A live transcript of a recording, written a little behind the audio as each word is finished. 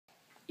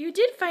You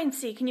did find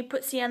C. Can you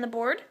put C on the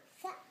board?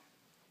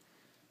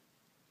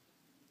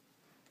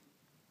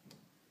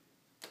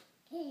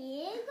 Here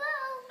you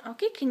go.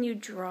 Okay, can you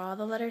draw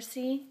the letter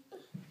C?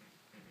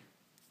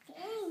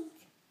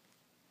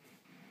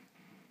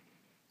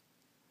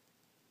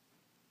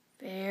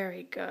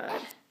 Very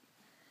good.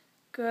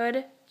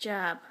 Good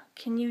job.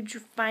 Can you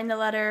find the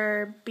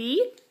letter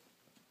B?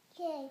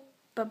 Okay.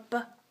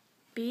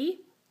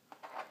 B?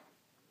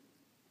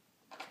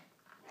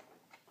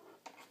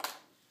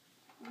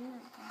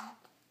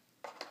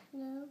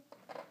 No.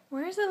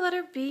 Where's the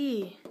letter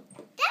B?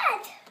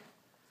 Dad!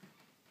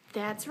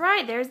 That's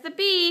right, there's the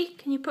B.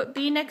 Can you put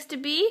B next to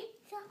B?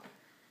 So,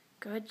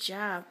 Good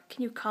job.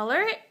 Can you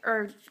color it,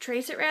 or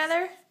trace it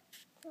rather?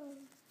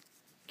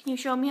 Can you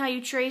show me how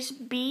you trace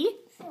B?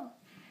 so.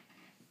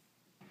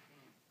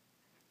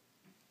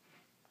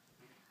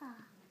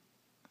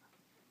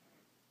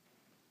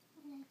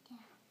 Like that.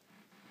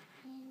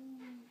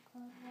 And go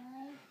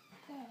right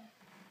there.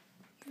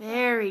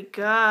 Very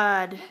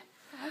good.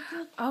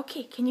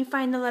 Okay, can you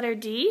find the letter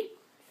D?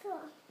 So.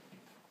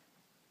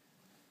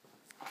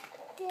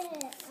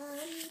 Dad,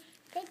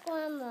 pick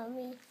one,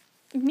 Mommy.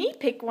 Me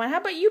pick one. How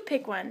about you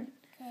pick one?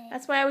 Okay.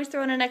 That's why I always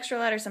throw in an extra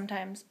letter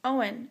sometimes.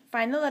 Owen,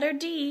 find the letter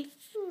D.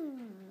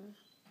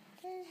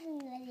 This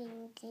is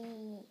letting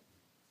D.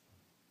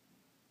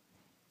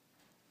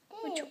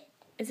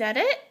 Is that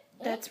it?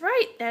 That's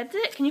right. That's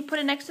it. Can you put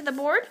it next to the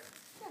board?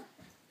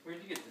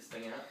 Where'd you get this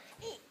thing at?